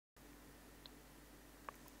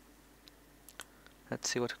Let's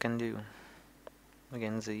see what we can do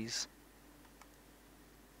against these.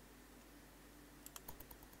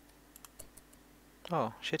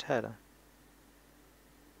 Oh, shithead.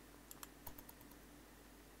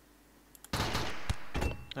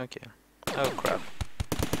 Okay. Oh crap.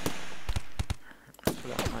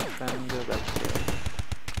 Forgot my friend, go back here.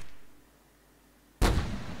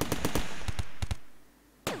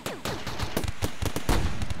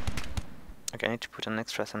 Okay, I need to put an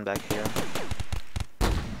extra sandbag here.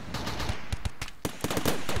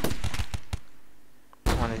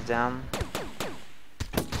 One is down.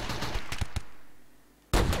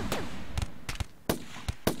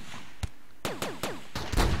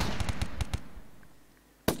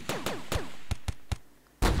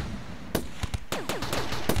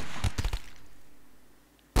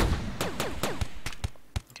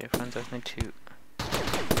 Okay, friends, I need to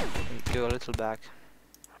go a little back.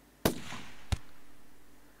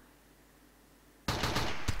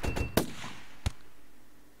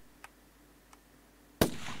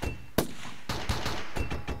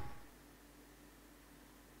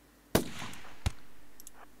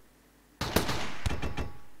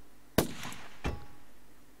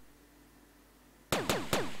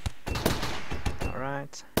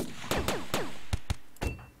 Alright.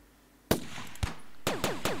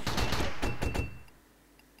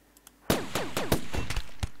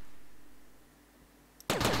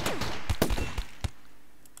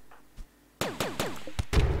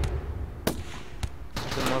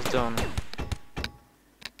 It's almost done.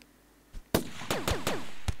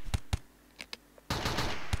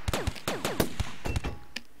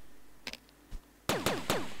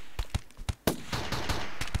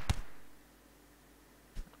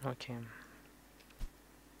 Okay.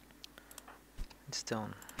 It's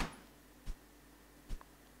done.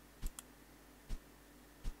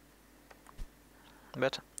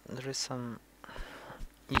 But there is some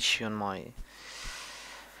issue on my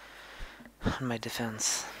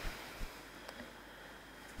defense.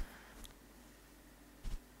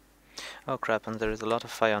 Oh crap, and there is a lot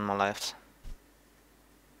of fire on my left.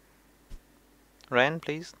 Rain,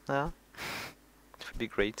 please? Yeah? It would be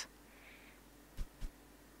great.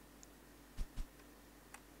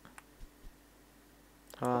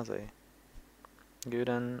 How are they? Good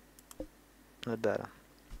and not bad.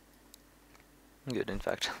 Good, in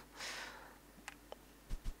fact.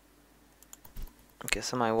 Okay,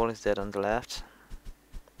 so my wall is dead on the left.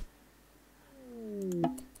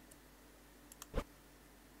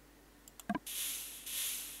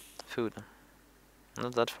 Food.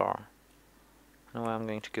 Not that far. I know where I'm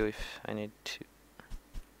going to go if I need to.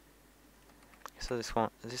 So this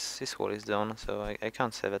wall is done, so I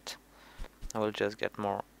can't save it. I will just get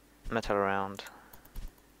more metal around.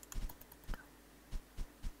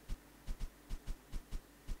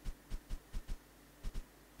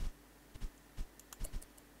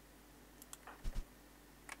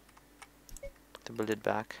 To build it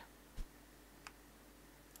back.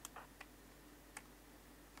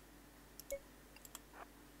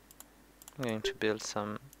 I'm going to build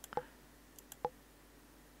some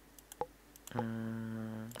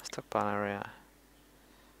stockpile area.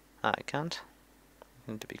 Ah, I can't.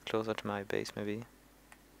 I need to be closer to my base, maybe.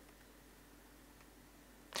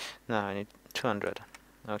 No, I need 200.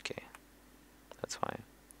 Okay, that's fine.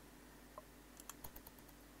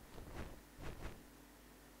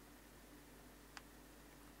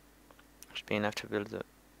 Should be enough to build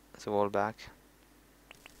the wall back.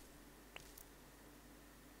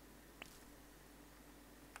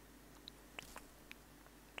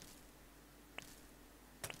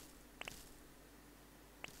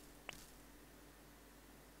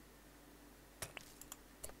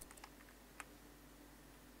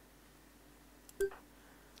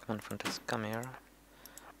 Come on, Frontex, come here.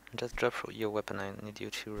 Just drop your weapon, I need you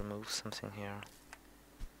to remove something here.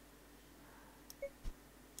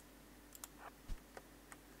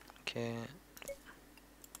 Okay.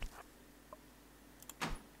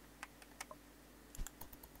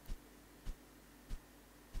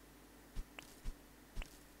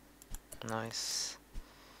 Nice.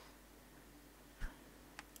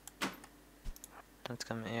 Let's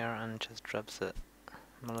come here and just drop the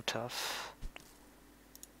Molotov.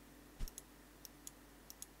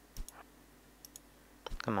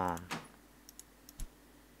 Come on.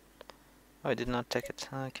 Oh, I did not take it.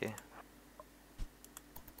 Okay.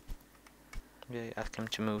 Maybe I asked him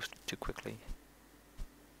to move too quickly.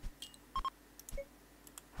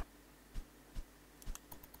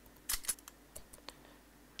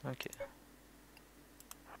 Okay.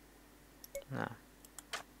 No.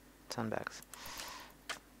 Sandbags.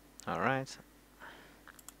 Alright.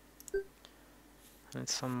 Need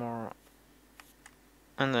some more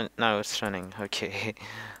And then now it's running. Okay.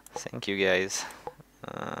 Thank you guys.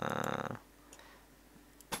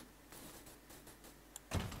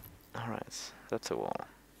 Alright, that's a wall.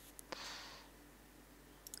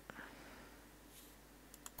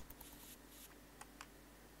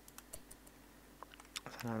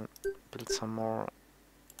 Then I'll build some more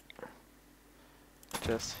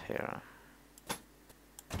just here.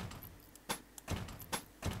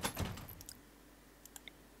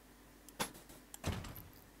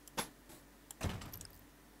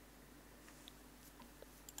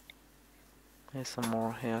 There's some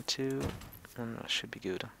more here too, and that should be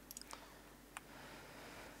good.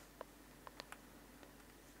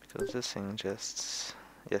 Because this thing just...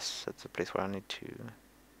 Yes, that's the place where I need to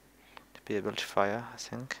be able to fire, I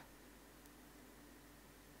think.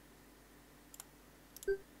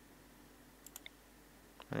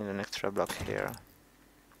 I need an extra block here.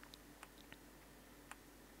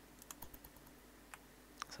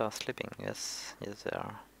 So sleeping, yes, yes they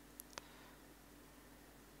are.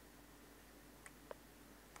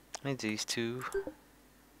 I need these two.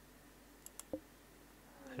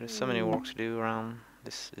 There's so many work to do around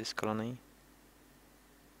this colony.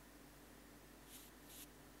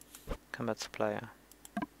 Combat supplier.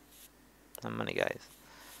 No money, guys.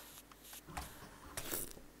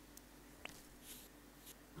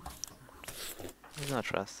 It's not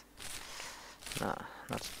trust. Nah,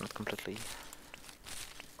 not completely.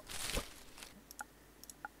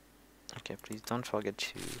 Okay, please don't forget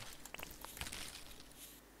to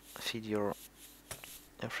feed your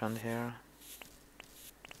friend here.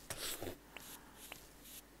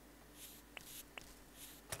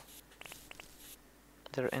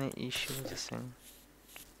 Is there any issue with this thing?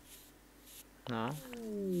 No?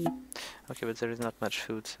 Okay, but there is not much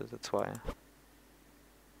food, so that's why.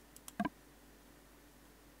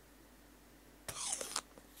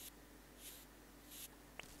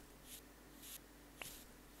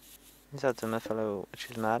 Is that the buffalo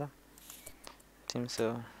which is mad? Seems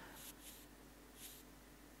so.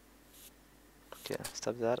 Okay,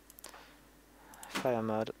 stop that. Fire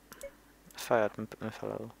mud. Fire at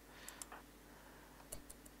buffalo.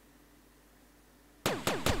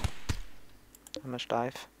 How much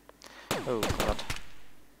dive? Oh god.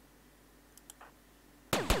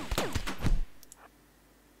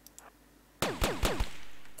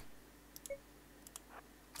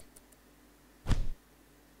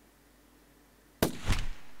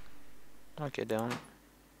 Okay, down.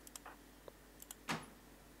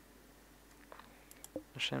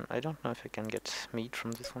 Shame, I don't know if I can get meat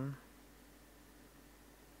from this one.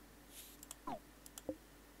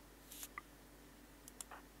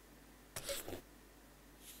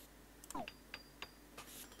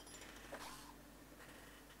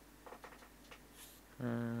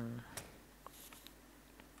 Hmm.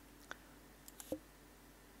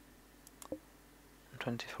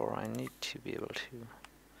 24, I need to be able to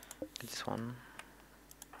get this one.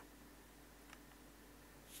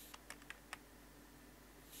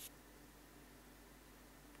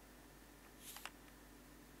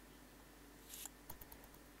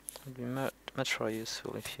 It would be much more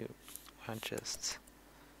useful if you are just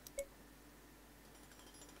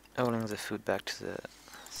rolling the food back to the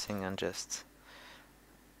thing and just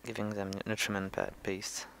giving them nutriment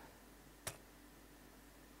paste.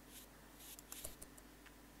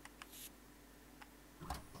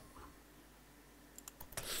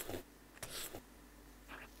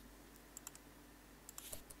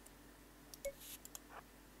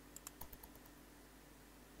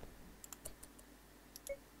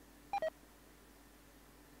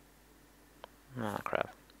 Ah, crap.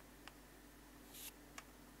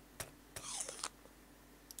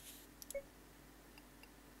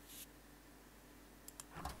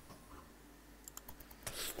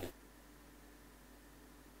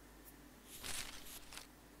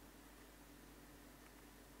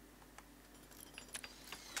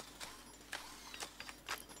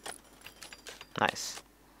 Nice.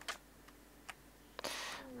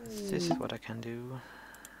 This is what I can do.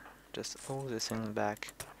 Just roll this thing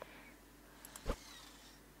back.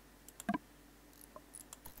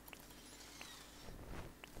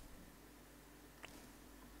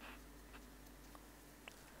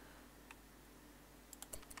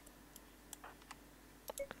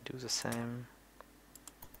 Do the same.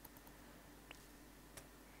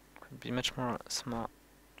 Could be much more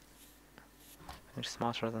much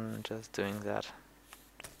smarter than just doing that.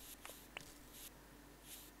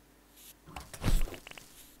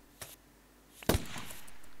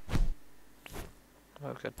 Oh,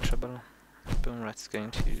 I've got trouble. Boom rat's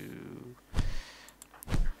going to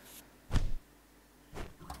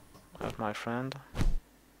hurt my friend.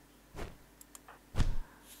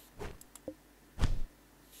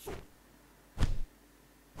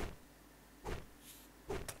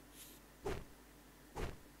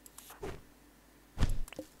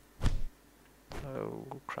 Oh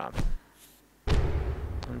crap.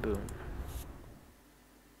 And boom.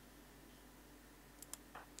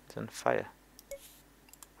 It's on fire.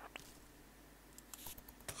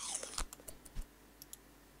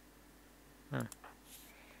 The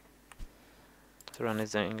run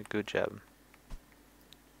is doing a good job.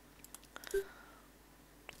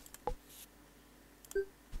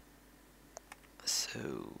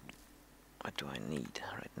 So, what do I need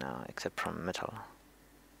right now, except from metal?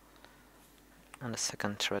 And a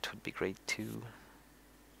second turret would be great too.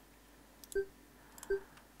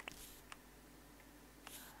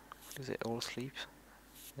 Do they all sleep?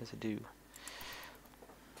 Yes, they do.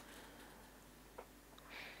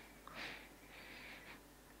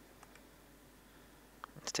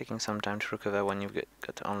 It's taking some time to recover when you've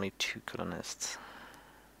got only 2 colonists.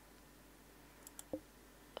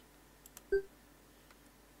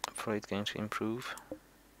 Hopefully it's going to improve.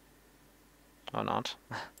 Or not.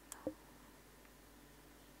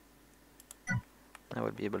 I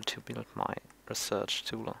will be able to build my research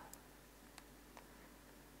tool.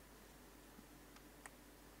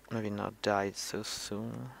 Maybe not die so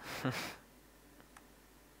soon.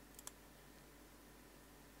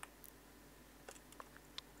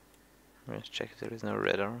 Let's check if there is no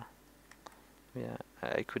radar. Yeah,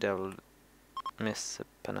 I could have missed the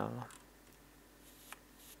panel.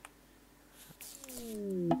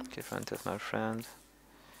 Okay, fine, that's my friend.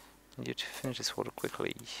 I need to finish this water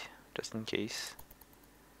quickly, just in case.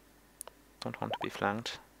 Don't want to be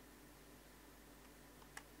flanked.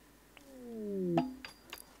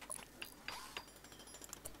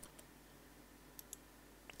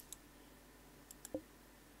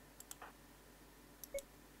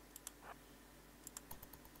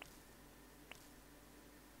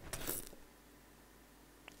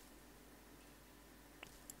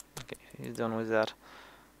 Okay, he's done with that.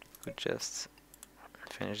 Could just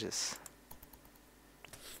finish this.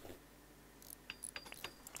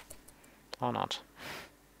 Or not.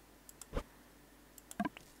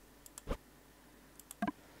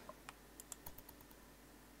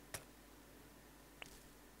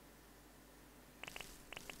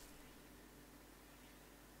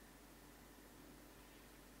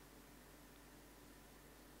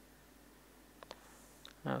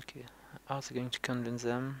 Okay, also going to convince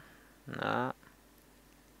them. Nah.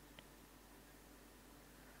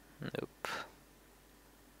 Nope.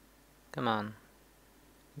 Come on.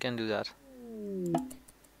 You can do that.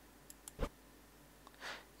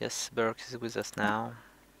 Yes, Burke is with us now.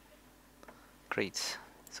 Great.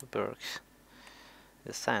 So Burke is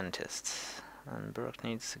a scientist. And Burke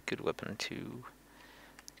needs a good weapon too.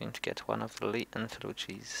 Going to get one of the elite infill, which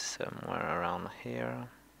is somewhere around here.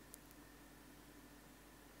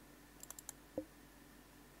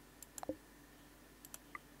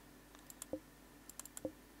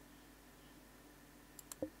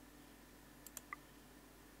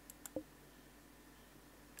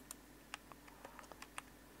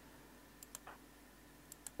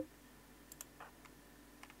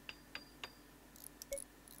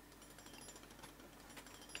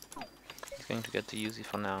 Going to get the Uzi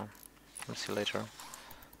for now. We'll see later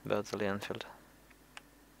about the landfill.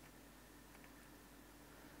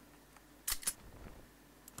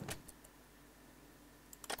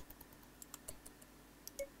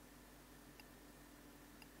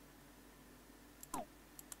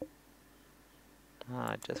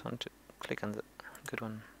 I just want to click on the good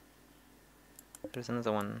one. There's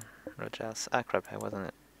another one, Rajas. Ah crap, I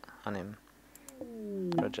wasn't on him.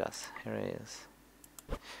 Rajas, here he is.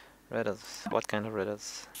 Raiders, what kind of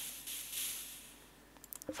raiders?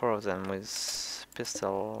 4 of them with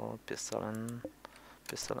pistol, and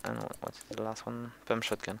what is the last one? Pump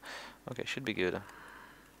shotgun. Okay, should be good.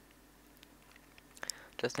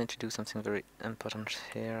 Just need to do something very important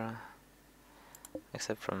here,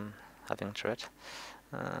 except from having turret.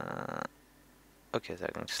 Okay,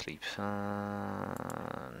 they're going to sleep.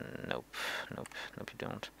 Nope, you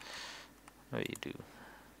don't. Maybe you do.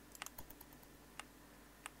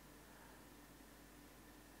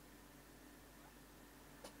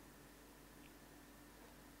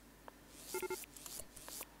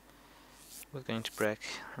 We're going to break.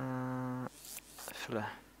 Filler.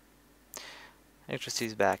 Electricity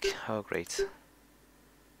is back. Oh, great.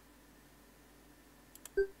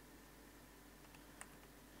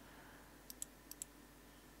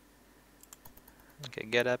 Okay,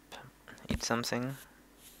 get up, eat something,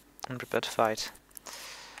 and prepare to fight.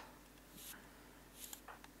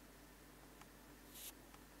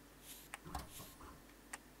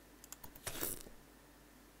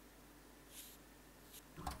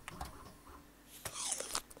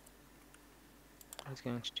 What it's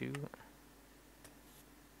going to do?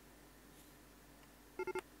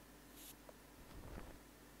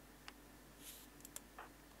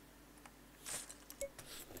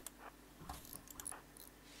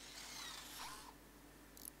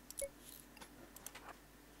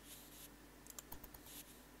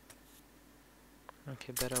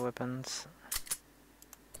 Okay, better weapons.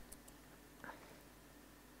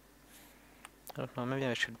 I don't know, maybe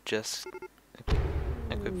I should just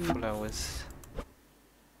equip Fuller with...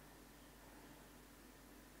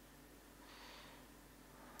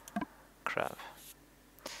 crap.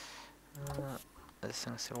 This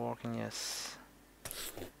thing's still working, yes.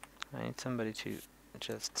 I need somebody to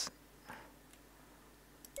just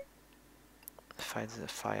fight the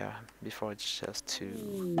fire before it's just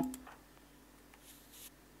too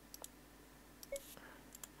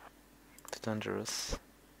dangerous.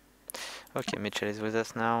 Okay, Mitchell is with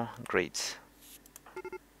us now. Great.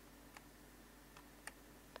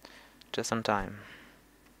 Just on time.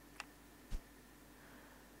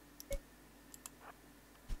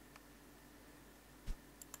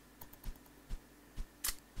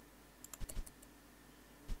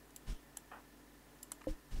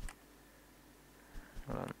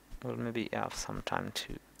 We'll maybe have some time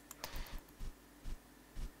to...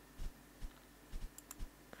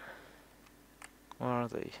 Where are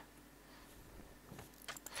they?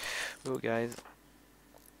 Oh guys,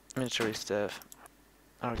 military stuff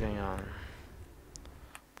are going on.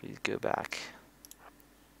 Please go back.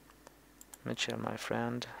 Mitchell, my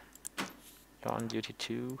friend, you're on duty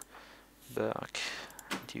too. Burke,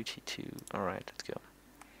 duty too. Alright, let's go.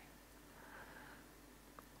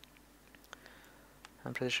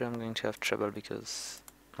 I'm pretty sure I'm going to have trouble because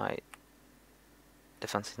my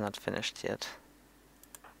defense is not finished yet.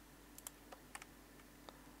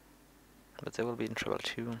 But they will be in trouble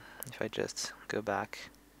too if I just go back.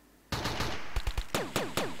 I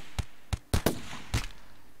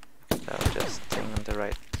was just staying on the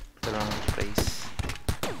wrong place.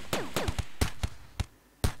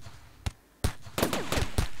 Okay.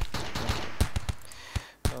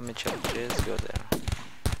 Oh, Mitchell, just go there.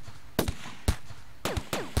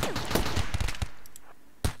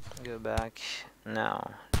 Go back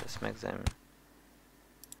now. Just make them.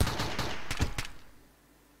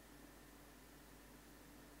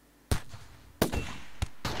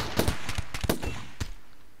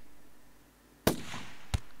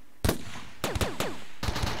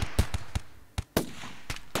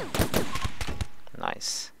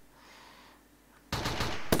 Nice. I'm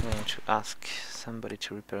going to ask somebody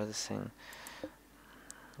to repair this thing.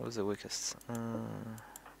 Who's the weakest?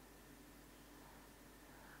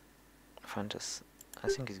 Fantas. I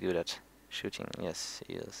think he's good at shooting. Yes,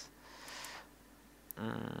 he is. He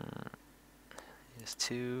has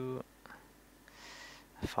 2,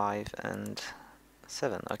 5, and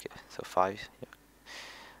 7. Okay, so 5.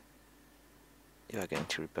 You are going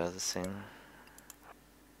to repair this thing.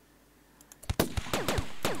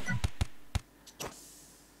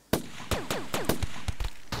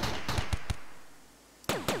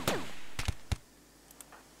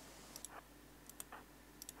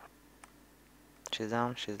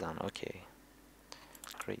 She's down, okay.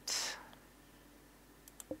 Great.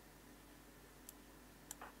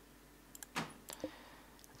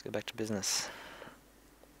 Let's go back to business.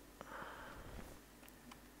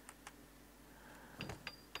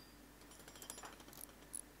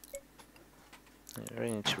 I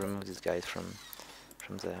really need to remove these guys from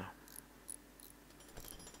there.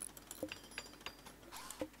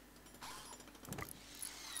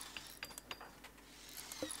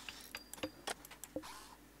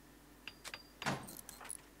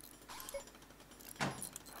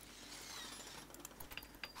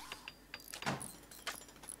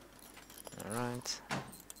 Alright.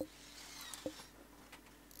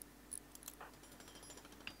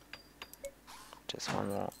 Just one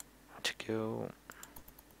more to go.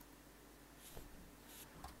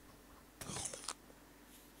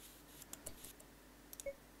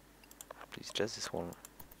 Please, just this one.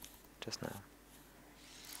 Just now.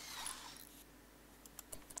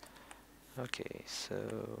 Okay, so...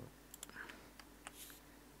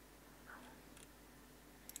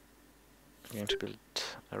 I'm going to build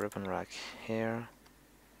a weapon rack here,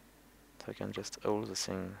 so I can just hold the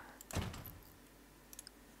thing.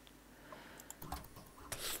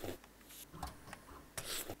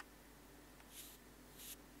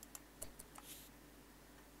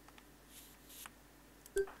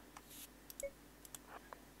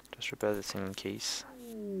 Just repair the thing in case.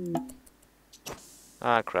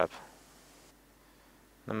 Ah, crap.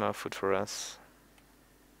 No more food for us.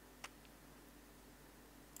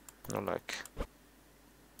 No luck.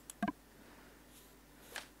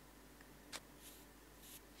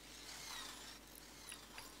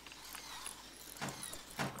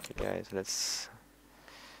 Okay guys, let's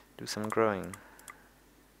do some growing.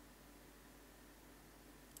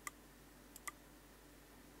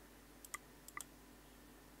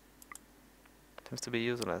 Seems to be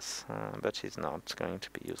useless, but he's not going to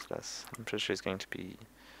be useless. I'm pretty sure he's going to be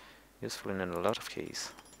useful in a lot of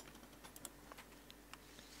cases.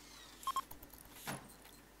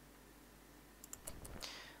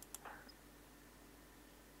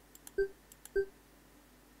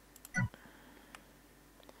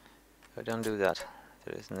 So don't do that.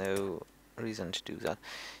 There is no reason to do that.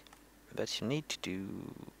 But you need to do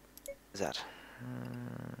that.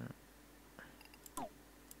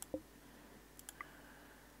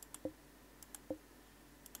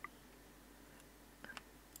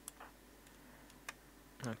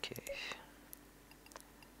 Okay.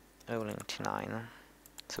 Rolling T9.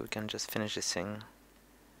 So we can just finish this thing.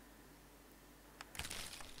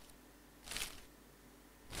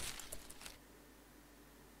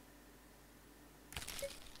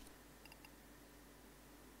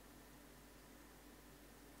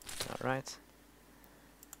 Alright.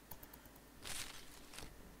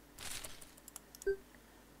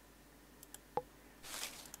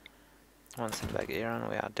 One set back here and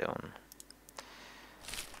we are done.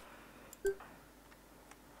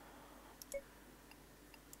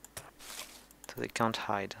 So they can't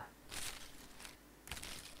hide.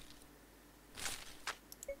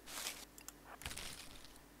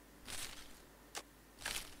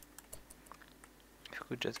 If we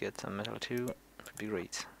could just get some metal too, it would be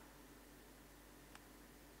great.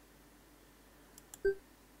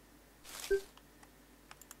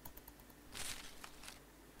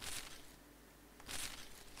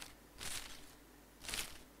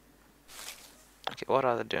 Okay, what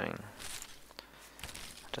are they doing?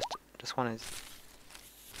 Just one is...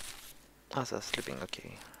 Oh, they're sleeping,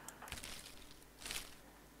 okay.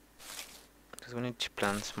 Because we need to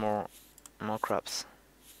plant more crops.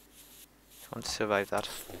 If we want to survive that.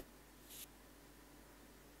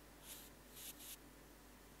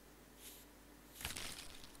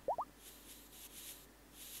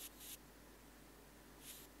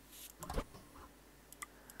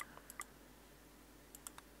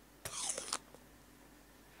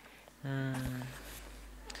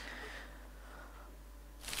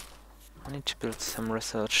 I need to build some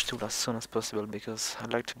research tool as soon as possible because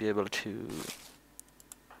I'd like to be able to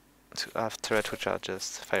have turrets which are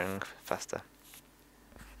just firing faster.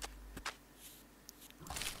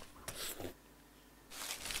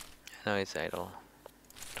 Now it's idle.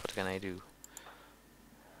 But what can I do?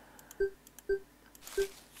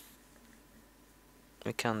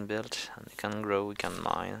 We can build, and we can grow, we can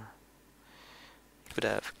mine. We could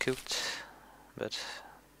have cooked, but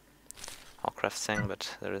or crafting,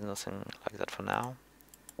 but there is nothing like that for now.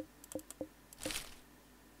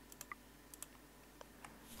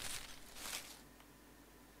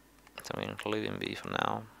 So I'm going to leave him be for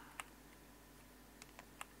now.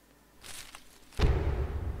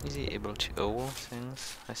 Is he able to owl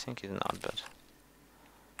things? I think he's not, but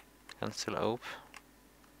I can still hope.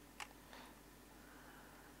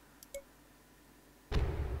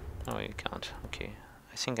 Oh, you can't. Okay,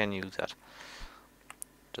 I think I knew that.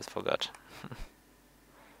 Just forgot.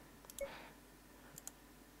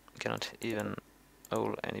 Cannot even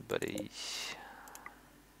owl anybody.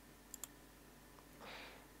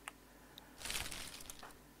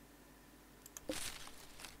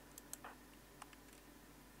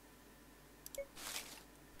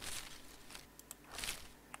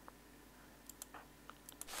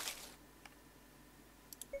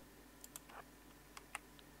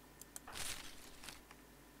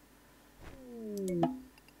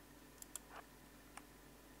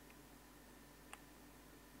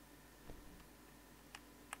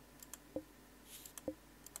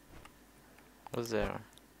 What's there?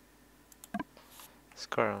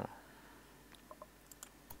 Squirrel.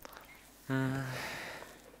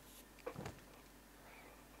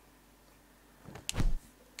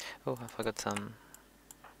 Oh, I forgot some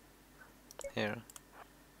here.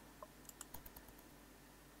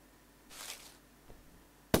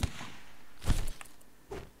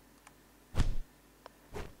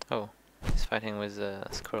 Oh, he's fighting with a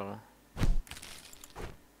squirrel.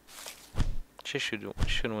 She should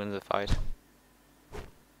win the fight.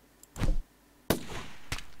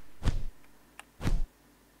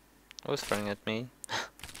 Was throwing at me.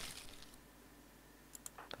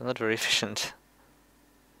 Not very efficient.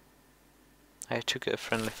 I took a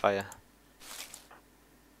friendly fire.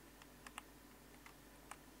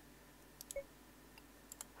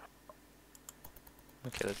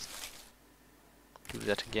 Okay, let's do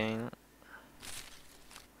that again.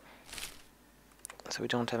 So we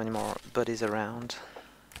don't have any more buddies around.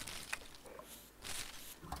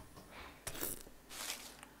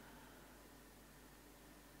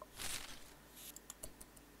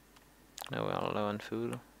 Now we are low on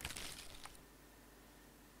food.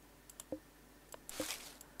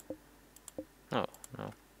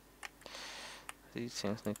 these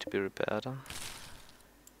things need to be repaired.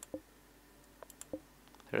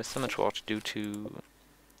 There is so much work to do to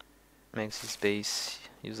make this base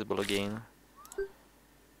usable again.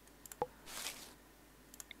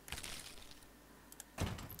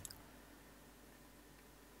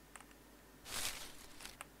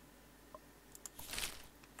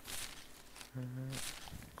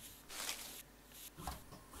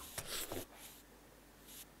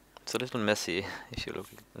 It's a little messy if you look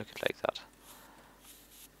at it like that.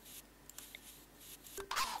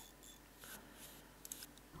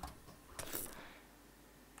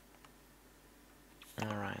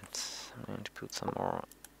 Alright, I'm going to put some more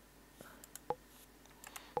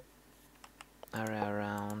area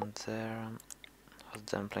around there for the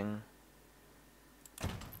dumpling.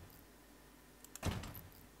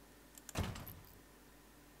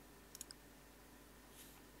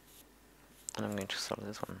 And I'm going to sell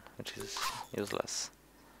this one, which is useless.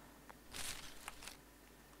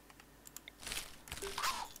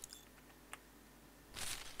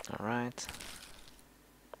 Alright.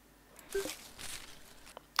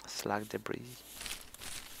 Slag debris.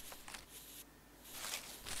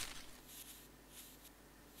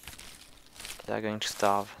 They're going to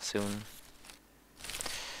starve soon.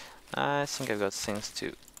 I think I've got things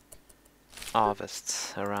to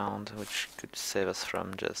harvest around which could save us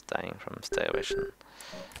from just dying from starvation.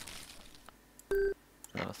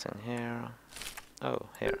 Nothing here. Oh,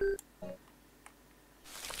 here.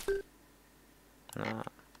 No.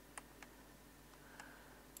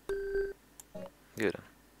 Good.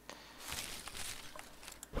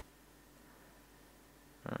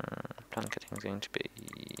 Plant cutting is going to be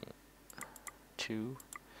 2.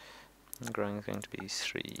 And growing is going to be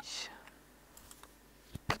 3.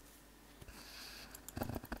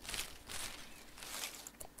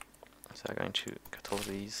 So I'm going to cut all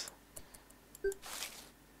these.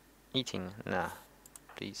 Eating, nah,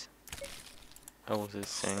 please. All these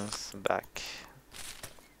things back,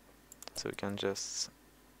 so we can just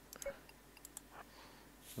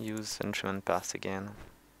use the nutriment path again.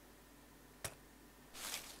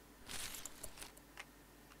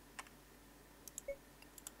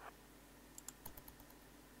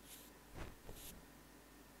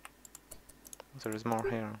 There is more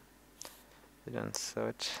here. Didn't saw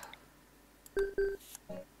it.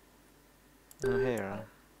 And here.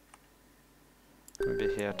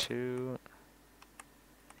 Maybe here too.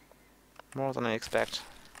 More than I expect.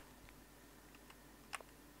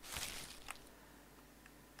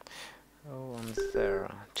 Oh, and there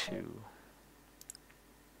too.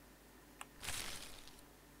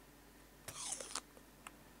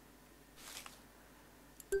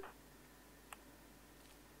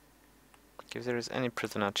 If there is any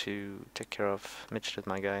prisoner to take care of, Mitch is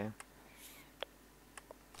my guy.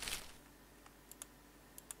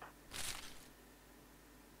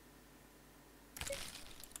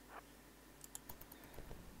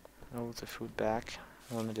 Oh, the food back.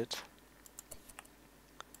 I'll need it.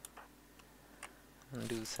 And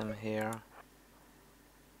do some here.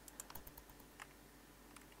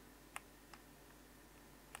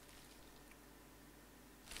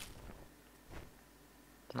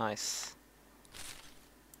 Nice.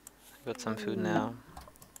 Got some food now.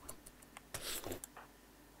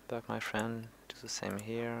 Back, my friend. Do the same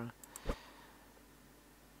here.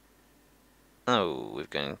 Oh, we're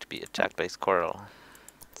going to be attacked by squirrel.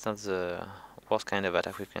 It's not the worst kind of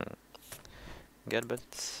attack we can get, but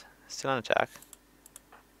it's still an attack.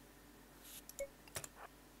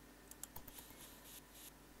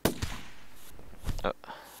 Oh.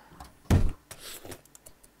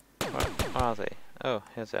 Where are they? Oh,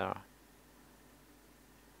 here they are.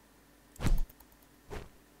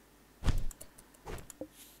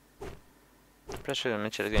 Pretty sure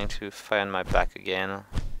Mitchell is going to fire on my back again.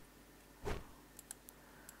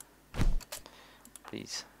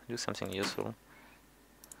 Please, do something useful.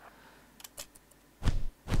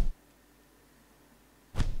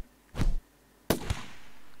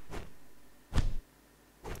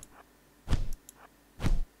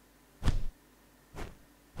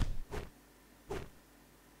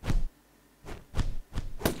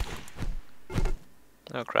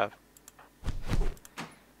 Oh crap.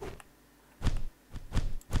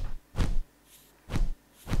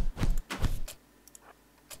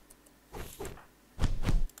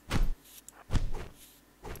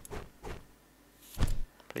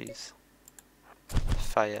 Please.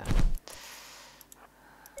 Fire.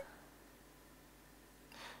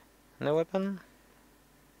 No weapon?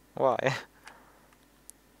 Why?